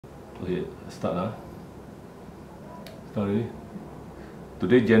Okay, start. Sorry.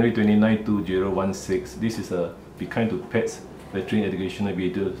 Today, January 29, 2016. This is a Be Kind to Pets veterinary educational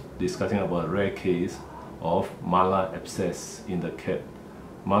video discussing about a rare case of malar abscess in the cat.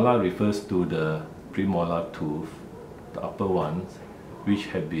 Malar refers to the premolar tooth, the upper ones, which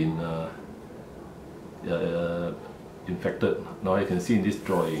have been infected. Now you can see in this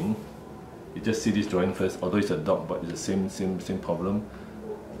drawing, you just see this drawing first, although it's a dog, but it's the same problem.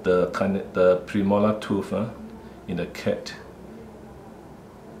 The premolar tooth in the cat,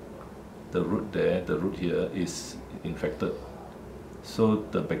 the root here is infected. So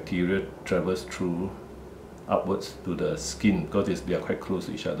the bacteria travels through upwards to the skin because they are quite close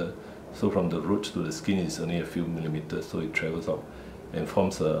to each other. So from the root to the skin is only a few millimeters, so it travels out and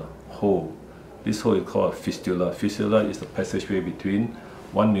forms a hole. This hole is called a fistula. Fistula is the passageway between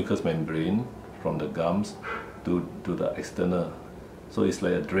one mucous membrane from the gums to the external. So it's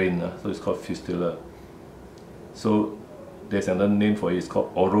like a drain, so it's called fistula. So there's another name for it, it's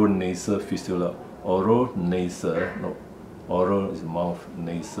called oronasal fistula. Oronasal, no, oral is mouth,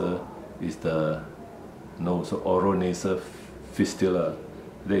 nasal is the nose, so oronasal fistula,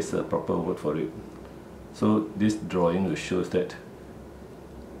 there's a proper word for it. So this drawing shows that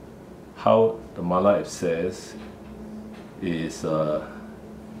how the malar abscess is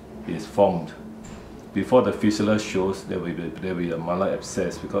formed. Before the fistula shows, there will be a malar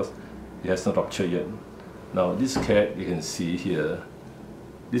abscess because it has not ruptured yet. Now this cat, you can see here,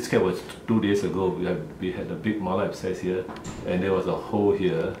 this cat was 2 days ago. We had a big malar abscess here, and there was a hole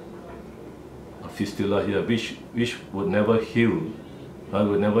here, a fistula here, which would never heal.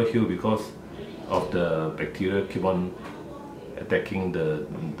 Would never heal because of the bacteria keep on attacking the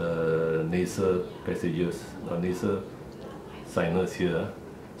nasal passages, nasal sinus here.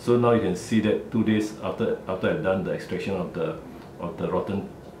 So now you can see that 2 days after I've done the extraction of the rotten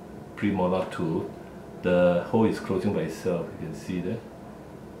premolar tooth, the hole is closing by itself. You can see that,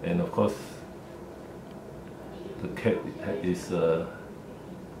 and of course the cat is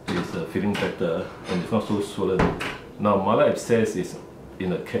feeling better and it's not so swollen. Now malar abscess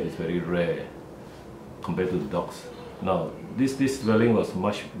in a cat is very rare compared to the dogs. Now this swelling was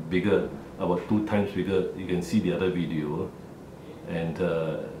much bigger, about 2 times bigger. You can see the other video, and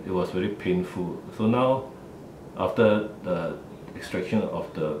it was very painful. So now, after the extraction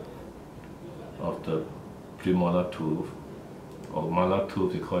of the premolar tooth, or malar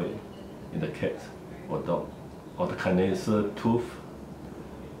tooth we call it in the cat or dog, or the canasal tooth,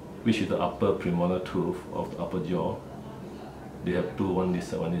 which is the upper premolar tooth of the upper jaw. They have two, one this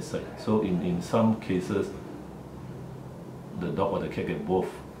side, one this side. So in some cases, the dog or the cat get both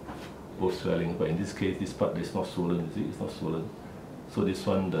swelling, but in this case, this part is not swollen. You see, it's not swollen. So this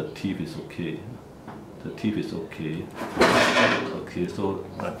one, the teeth is okay. The teeth is okay. Okay, so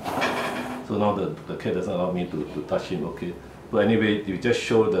now the cat doesn't allow me to touch him. Okay. But anyway, you just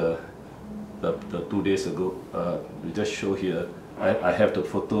show the 2 days ago. We just show here. I have the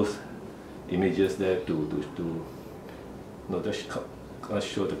photos, images there to no, just can't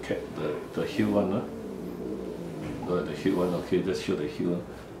show the cat, the heel one. The heel one. Okay, just show the heel.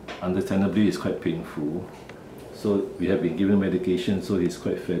 Understandably, it's quite painful. So we have been given medication, so he's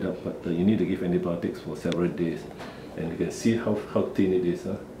quite fed up, but you need to give antibiotics for several days. And you can see how thin it is.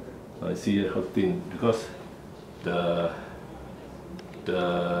 I see how thin, because the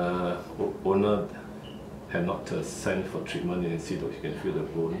owner had not sent for treatment. You can see that you can feel the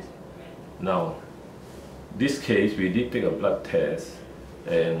bones. Now, this case, we did take a blood test,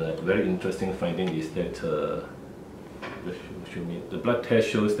 and a very interesting finding is that the blood test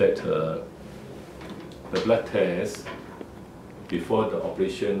shows that the blood test before the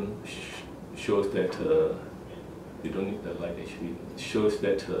operation shows that you don't need the light actually. It shows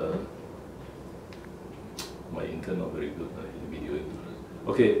that my internet not very good in videoing.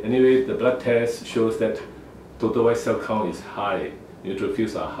 Okay, anyway, the blood test shows that total white cell count is high,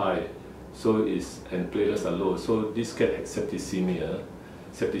 neutrophils are high, and platelets are low. So this cat had septicemia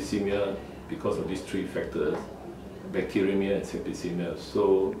because of these 3 factors: bacteremia and septicemia.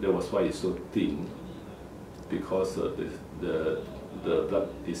 So that was why it's so thin, because the blood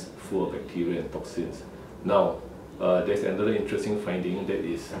is full of bacteria and toxins. Now, there's another interesting finding, that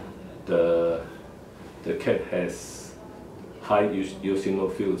is the cat has high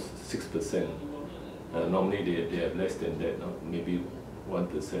eosinophils, 6%. Normally they have less than that, maybe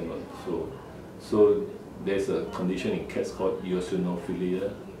 1% or so. So there's a condition in cats called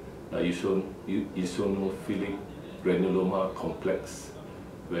eosinophilia, eosinophilic granuloma complex,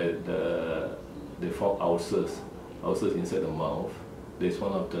 where they form ulcers inside the mouth. There's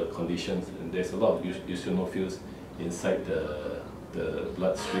one of the conditions, and there's a lot of eosinophils inside the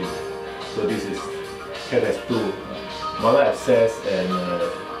bloodstream. So this is cat has two, molar abscess and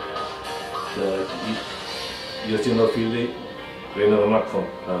the eosinophilic granuloma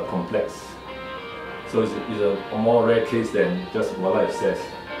complex. So it's a more rare case than just molar abscess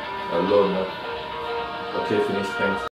alone. Okay, finish. Thanks.